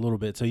just a little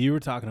bit. So you were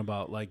talking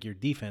about, like, your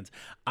defense.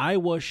 I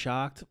was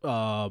shocked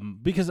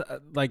because,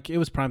 like, it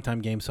was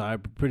primetime game, so I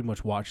pretty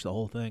much watched the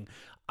whole thing.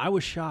 I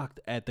was shocked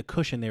at the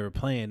cushion they were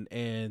playing,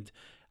 and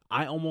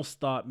I almost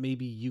thought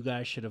maybe you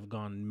guys should have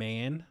gone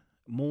man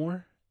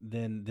more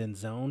than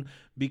zone,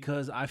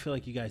 because I feel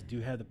like you guys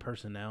do have the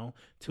personnel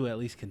to at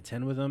least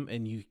contend with them,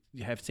 and you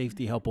have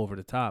safety help over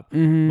the top.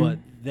 But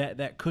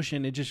that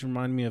cushion, it just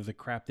reminded me of the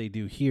crap they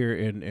do here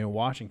in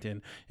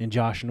Washington. And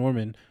Josh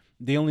Norman,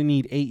 they only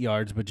need 8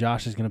 yards, but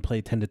Josh is going to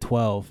play 10 to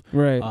 12.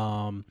 Right.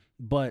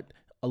 But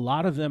a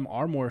lot of them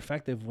are more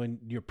effective when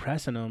you're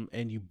pressing them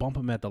and you bump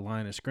them at the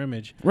line of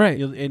scrimmage. Right.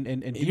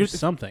 And do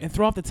something. And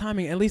throw off the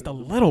timing at least a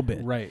little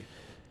bit. Right.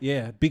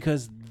 Yeah,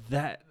 because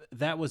that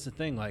was the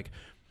thing. Like,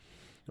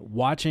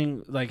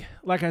 watching, like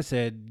I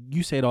said,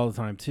 you say it all the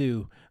time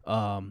too.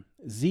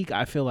 Zeke,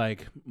 I feel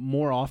like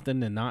more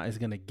often than not is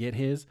going to get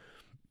his,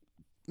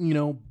 you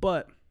know,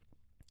 but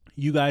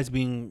you guys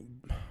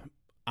being,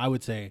 I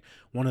would say,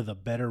 one of the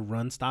better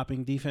run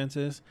stopping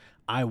defenses,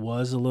 I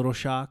was a little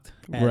shocked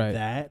at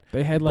that.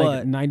 They had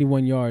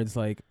 91 yards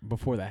like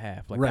before the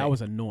half. Like, that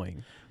was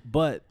annoying.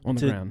 But on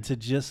the ground, to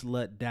just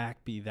let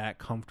Dak be that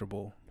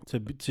comfortable, to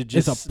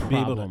just be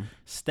able to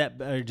step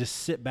or just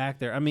sit back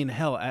there. I mean,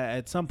 hell,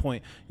 at some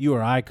point you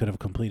or I could have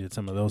completed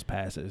some of those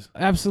passes.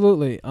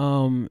 Absolutely.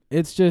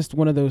 It's just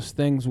one of those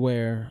things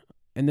where,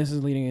 and this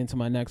is leading into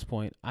my next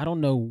point, I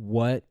don't know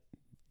what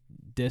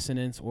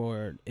dissonance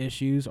or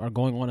issues are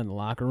going on in the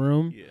locker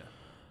room. Yeah.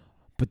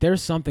 But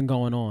there's something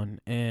going on,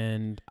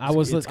 and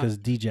it's because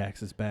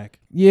Djax is back.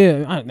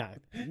 Yeah,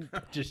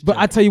 Just but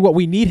I tell you what,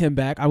 we need him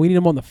back. We need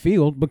him on the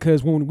field,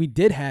 because when we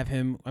did have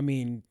him, I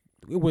mean,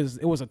 it was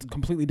a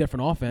completely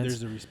different offense.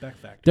 There's a respect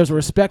factor. There's a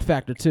respect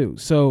factor too.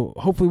 So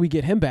hopefully we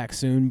get him back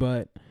soon.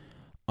 But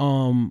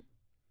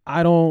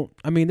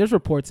there's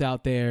reports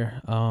out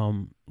there.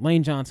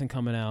 Lane Johnson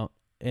coming out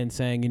and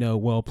saying,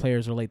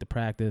 players are late to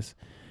practice.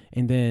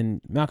 And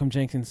then Malcolm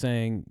Jenkins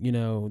saying,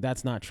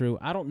 that's not true.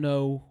 I don't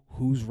know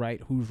who's right,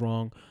 who's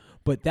wrong,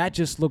 but that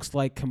just looks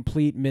like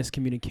complete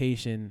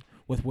miscommunication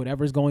with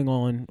whatever's going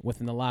on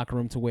within the locker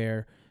room, to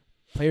where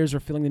players are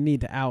feeling the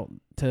need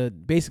to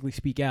basically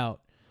speak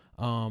out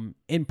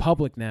in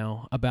public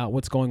now about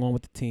what's going on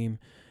with the team.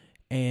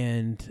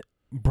 And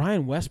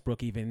Brian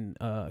Westbrook even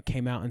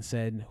came out and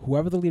said,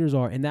 whoever the leaders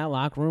are in that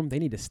locker room, they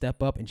need to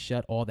step up and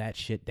shut all that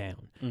shit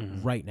down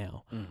right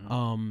now.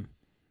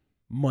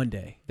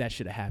 Monday, that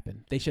should have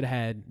happened. They should have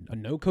had a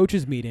no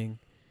coaches meeting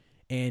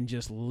and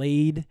just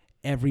laid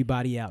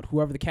everybody out.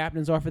 Whoever the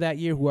captains are for that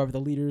year, whoever the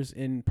leaders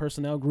in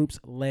personnel groups,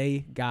 lay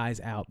guys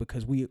out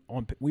because we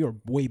are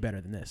way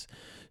better than this.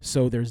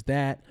 So there's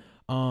that.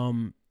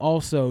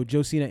 Also,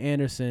 Josina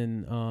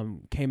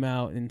Anderson came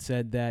out and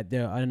said that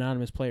an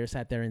anonymous player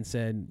sat there and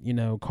said,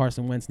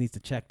 Carson Wentz needs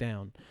to check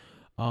down.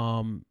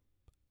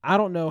 I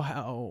don't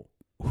know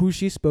who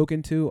she's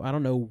spoken to. I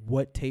don't know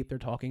what tape they're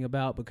talking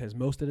about because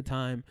most of the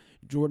time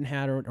Jordan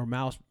Hatter or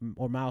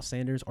Miles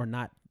Sanders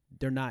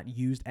they're not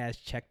used as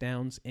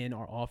checkdowns in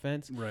our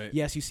offense. Right.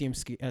 Yes, you see him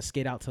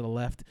skate out to the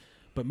left,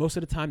 but most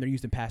of the time they're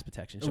used in pass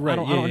protection. So right. I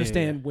don't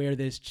understand where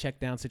this check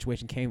down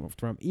situation came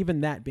from.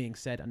 Even that being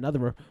said,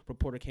 another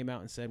reporter came out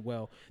and said,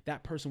 well,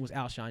 that person was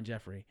Alshon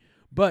Jeffrey.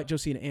 But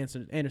Josina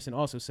Anderson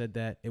also said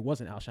that it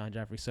wasn't Alshon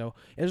Jeffrey. So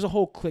there's a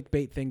whole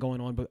clickbait thing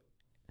going on. But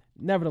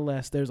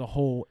nevertheless, there's a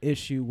whole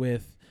issue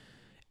with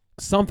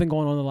something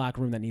going on in the locker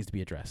room that needs to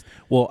be addressed.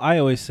 Well, I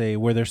always say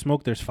where there's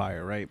smoke, there's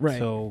fire, right? Right.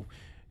 So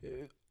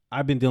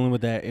I've been dealing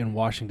with that in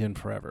Washington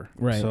forever.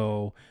 Right.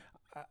 So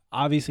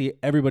obviously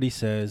everybody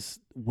says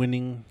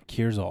winning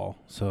cures all.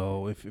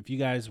 So if you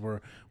guys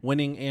were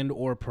winning and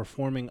or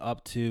performing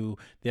up to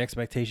the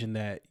expectation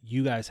that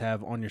you guys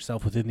have on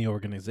yourself within the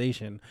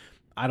organization,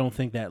 I don't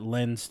think that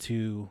lends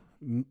to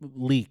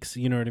leaks.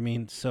 You know what I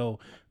mean? So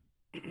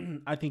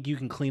I think you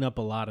can clean up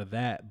a lot of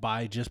that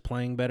by just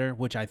playing better,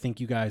 which I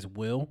think you guys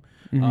will,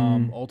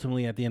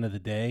 ultimately at the end of the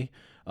day.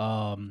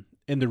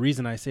 And the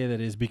reason I say that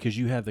is because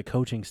you have the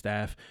coaching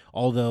staff,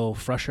 although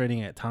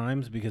frustrating at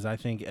times, because I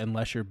think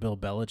unless you're Bill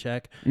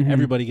Belichick,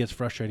 everybody gets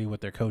frustrated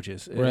with their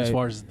coaches as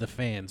far as the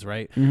fans,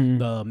 right?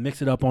 The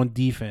mix it up on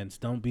defense.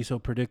 Don't be so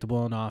predictable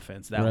on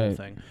offense, that whole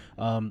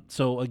thing.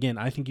 So, again,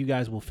 I think you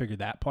guys will figure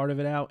that part of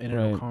it out and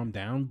it'll calm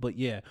down. But,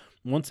 yeah,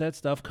 once that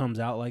stuff comes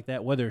out like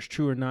that, whether it's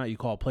true or not, you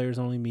call a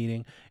players-only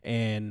meeting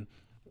and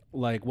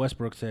like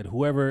Westbrook said,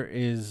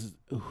 whoever's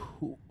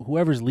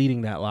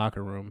leading that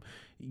locker room,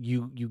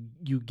 you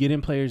get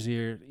in players'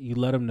 ear, you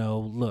let them know,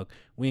 look,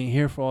 we ain't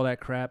here for all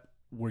that crap.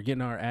 We're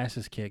getting our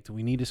asses kicked.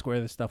 We need to square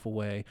this stuff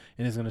away,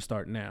 and it's going to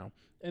start now.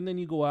 And then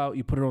you go out,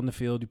 you put it on the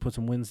field, you put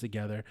some wins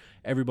together.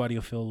 Everybody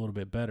will feel a little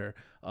bit better.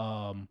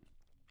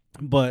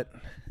 But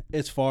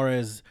as far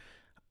as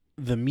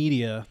the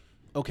media,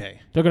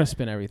 okay. They're going to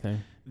spin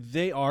everything.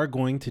 They are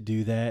going to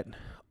do that.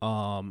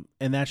 And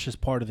that's just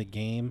part of the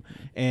game.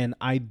 And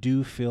I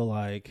do feel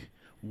like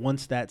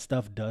once that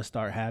stuff does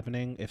start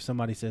happening, if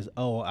somebody says,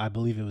 oh, I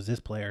believe it was this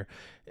player,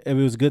 it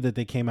was good that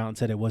they came out and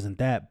said it wasn't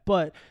that.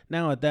 But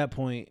now at that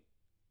point,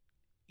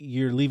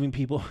 you're leaving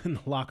people in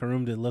the locker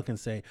room to look and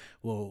say,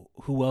 well,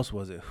 who else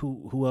was it?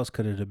 Who else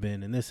could it have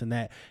been? And this and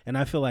that. And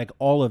I feel like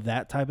all of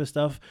that type of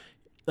stuff,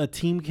 a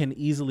team can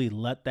easily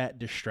let that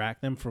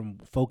distract them from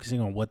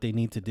focusing on what they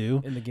need to do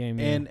in the game,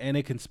 and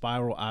it can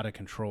spiral out of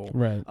control.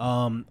 Right.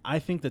 I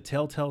think the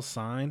telltale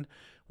sign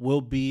will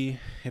be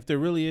if there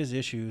really is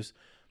issues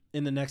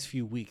in the next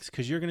few weeks,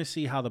 because you're going to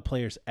see how the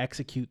players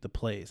execute the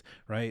plays,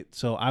 right?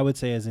 So I would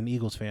say as an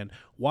Eagles fan,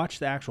 watch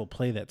the actual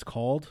play that's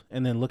called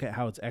and then look at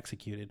how it's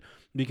executed,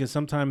 because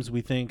sometimes we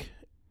think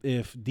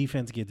if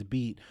defense gets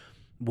beat,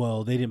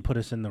 well, they didn't put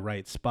us in the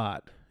right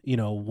spot. You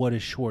know, what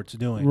is Schwartz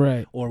doing?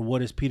 Right. Or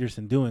what is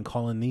Peterson doing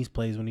calling these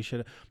plays when he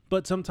should have?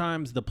 But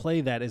sometimes the play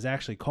that is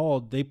actually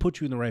called, they put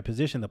you in the right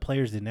position. The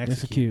players didn't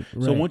execute.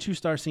 Right. So once you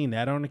start seeing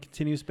that on a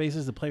continuous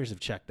basis, the players have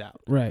checked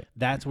out. Right.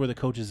 That's where the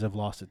coaches have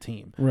lost a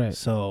team. Right.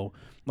 So,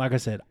 like I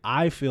said,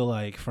 I feel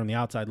like from the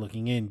outside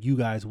looking in, you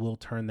guys will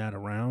turn that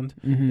around.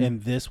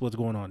 And this, what's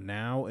going on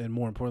now, and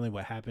more importantly,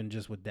 what happened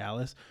just with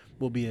Dallas,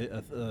 will be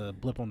a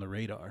blip on the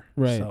radar.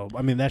 Right. So,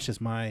 I mean, that's just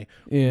my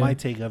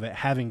take of it,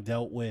 having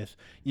dealt with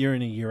year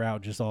in and year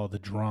out just all the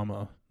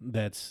drama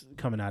that's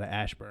coming out of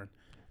Ashburn.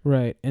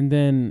 Right. And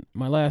then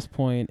my last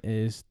point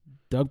is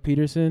Doug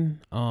Peterson,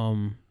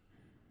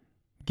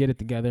 get it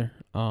together.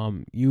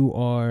 You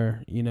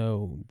are,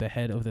 the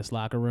head of this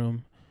locker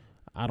room.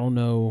 I don't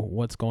know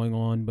what's going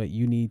on, but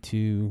you need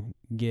to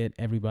get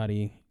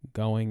everybody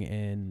going.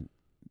 And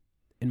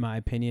in my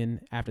opinion,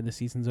 after the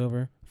season's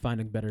over,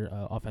 find a better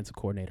offensive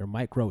coordinator.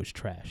 Mike Rowe is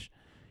trash.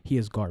 He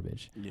is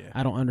garbage. Yeah.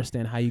 I don't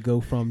understand how you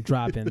go from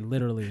dropping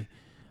literally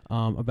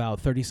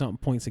about 30-something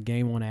points a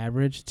game on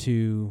average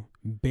to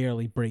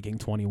barely breaking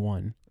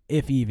 21,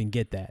 if you even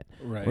get that.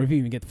 Right. Or if you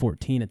even get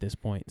 14 at this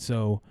point.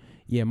 So,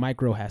 yeah,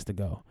 Mike Rowe has to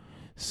go.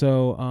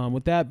 So,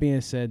 with that being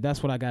said,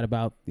 that's what I got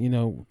about,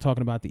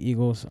 talking about the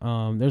Eagles.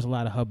 There's a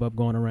lot of hubbub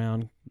going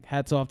around.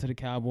 Hats off to the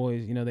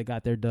Cowboys. They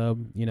got their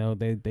dub.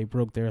 They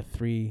broke their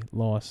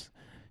 3-loss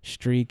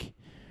streak.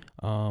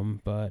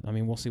 But, I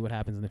mean, we'll see what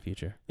happens in the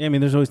future. Yeah, I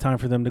mean, there's always time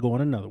for them to go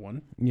on another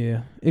one.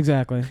 Yeah,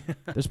 exactly.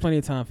 There's plenty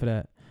of time for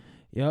that.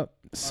 Yep.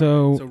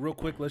 So real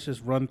quick, let's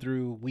just run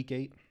through week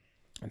 8.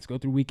 Let's go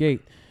through week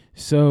 8.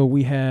 So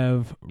we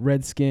have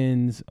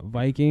Redskins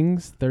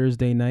Vikings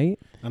Thursday night.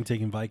 I'm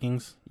taking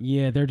Vikings.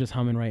 Yeah, they're just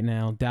humming right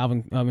now.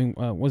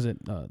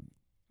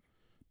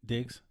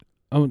 Diggs.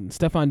 Oh,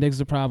 Stephon Diggs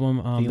is a problem.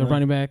 The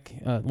running back.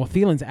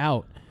 Thielen's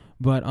out,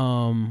 but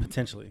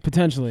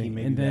potentially. He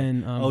may And be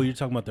then you're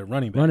talking about the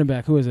running back. running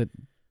back. Who is it?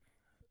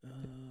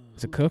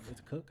 Is it Cook?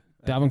 It's Cook.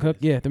 Dalvin Cook.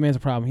 Yeah, the man's a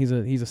problem. He's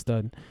a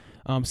stud.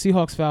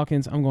 Seahawks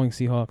Falcons. I'm going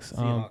Seahawks.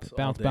 Seahawks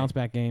all day. Bounce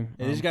back game.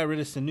 They just got rid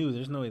of Sanu.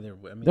 There's no way they're.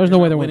 There's no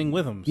way they're winning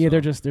with them. Yeah, so.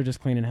 they're just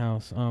cleaning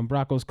house.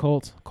 Broncos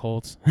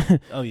Colts.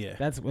 Oh yeah.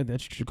 That's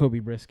Jacoby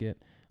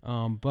Brisket.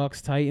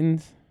 Bucks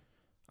Titans.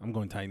 I'm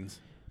going Titans.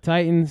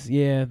 Titans,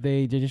 yeah,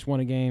 they just won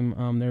a game.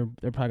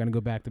 They're probably gonna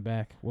go back to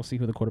back. We'll see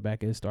who the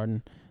quarterback is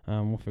starting.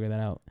 We'll figure that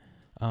out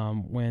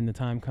when the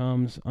time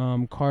comes.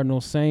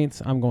 Cardinals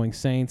Saints. I'm going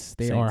Saints.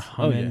 They are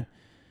humming.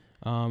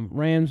 Oh, yeah.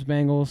 Rams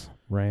Bengals.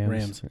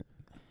 Rams.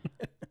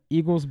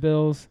 Eagles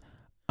Bills.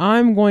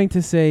 I'm going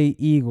to say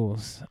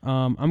Eagles.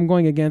 I'm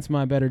going against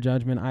my better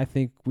judgment. I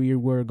think we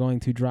were going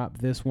to drop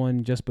this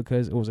one just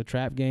because it was a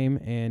trap game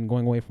and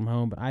going away from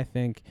home. But I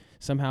think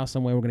somehow,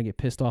 some way, we're going to get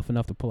pissed off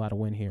enough to pull out a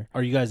win here.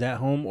 Are you guys at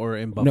home or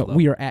in Buffalo? No,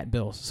 we are at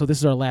Bills. So this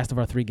is our last of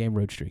our 3-game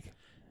road streak.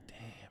 Damn.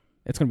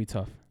 It's going to be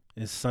tough.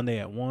 It's Sunday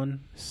at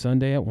 1.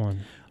 Sunday at 1.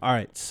 All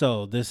right,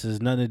 so this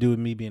has nothing to do with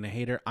me being a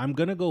hater. I'm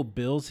going to go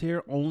Bills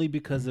here only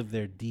because of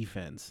their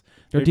defense.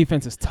 Their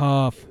defense is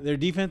tough. Their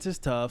defense is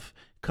tough,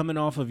 coming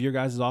off of your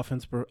guys'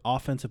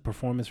 offensive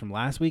performance from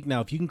last week. Now,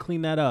 if you can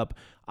clean that up,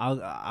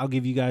 I'll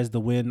give you guys the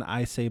win,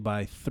 I say,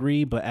 by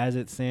 3. But as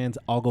it stands,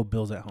 I'll go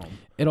Bills at home.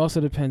 It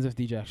also depends if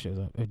Djax shows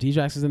up. If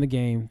Djax is in the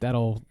game,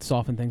 that'll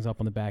soften things up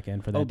on the back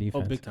end for that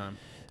defense. Oh, big time.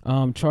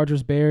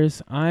 Chargers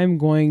Bears. I'm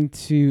going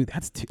to.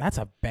 That's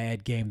a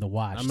bad game to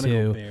watch. I'm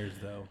gonna go Bears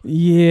though.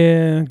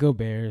 Yeah, go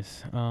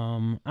Bears.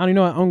 I don't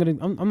know.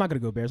 I'm not gonna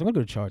go Bears. I'm gonna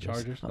go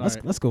Chargers.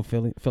 Let's go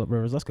Philip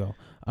Rivers. Let's go.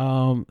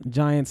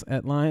 Giants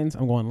at Lions.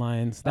 I'm going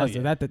Lions.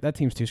 That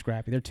team's too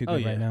scrappy. They're too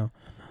good right now.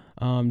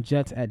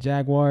 Jets at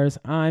Jaguars.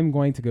 I'm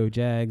going to go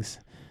Jags.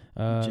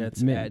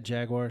 Jets at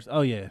Jaguars.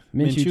 Oh yeah,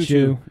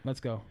 Minshew. Let's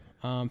go.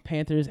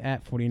 Panthers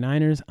at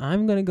 49ers.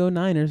 I'm going to go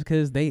Niners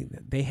because they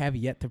have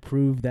yet to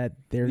prove that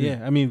they're they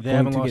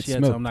haven't lost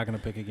yet, so I'm not going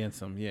to pick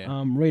against them.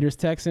 Yeah. Raiders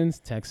Texans.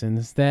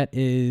 That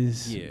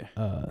is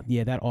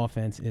that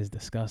offense is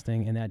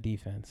disgusting, and that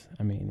defense.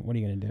 I mean, what are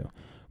you going to do?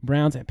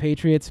 Browns at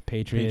Patriots.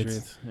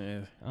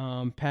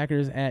 Yeah.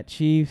 Packers at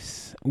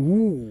Chiefs.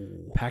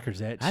 Ooh.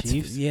 Packers at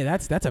Chiefs. Yeah,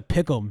 that's a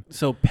pick 'em.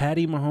 So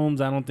Patty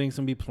Mahomes, I don't think is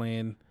going to be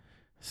playing,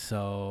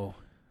 so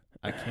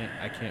I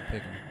can't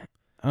pick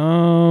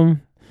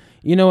him.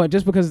 You know what?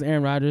 Just because it's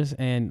Aaron Rodgers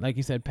and, like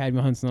you said, Patty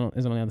Mahomes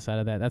is on the other side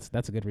of that.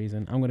 That's a good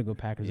reason. I'm going to go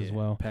Packers as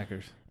well.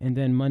 Packers. And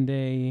then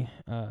Monday,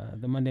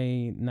 the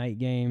Monday night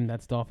game,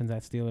 that's Dolphins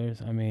at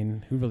Steelers. I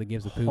mean, who really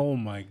gives a poop? Oh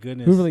my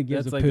goodness. Who really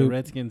gives that's a like poop? the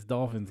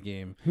Redskins-Dolphins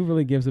game. Who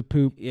really gives a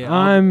poop? Yeah,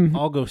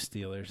 I'll go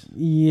Steelers.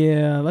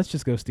 Yeah, let's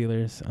just go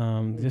Steelers.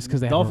 Just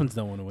because Dolphins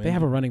don't want to win. They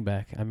have a running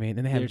back. I mean,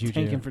 and they have Juju.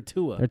 They're tanking for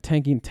Tua. They're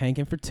tanking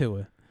for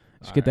Tua.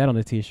 Should get that on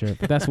the T-shirt.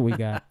 But that's what we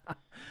got.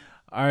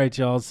 All right,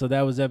 y'all. So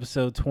that was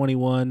episode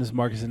 21. This is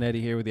Marcus and Eddie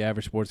here with the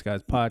Average Sports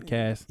Guys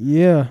podcast.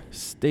 Yeah.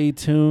 Stay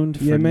tuned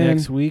for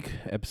next week,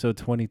 episode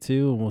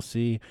 22, and we'll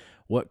see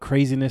what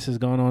craziness has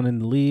gone on in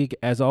the league.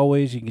 As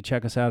always, you can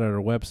check us out at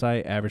our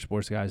website,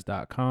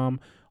 averagesportsguys.com.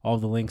 All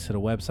the links to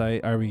the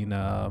website,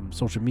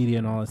 social media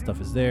and all that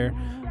stuff is there.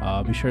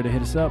 Be sure to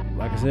hit us up.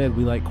 Like I said,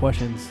 we like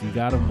questions. You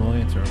got them, we'll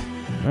answer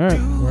them. All right,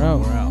 we're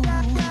out.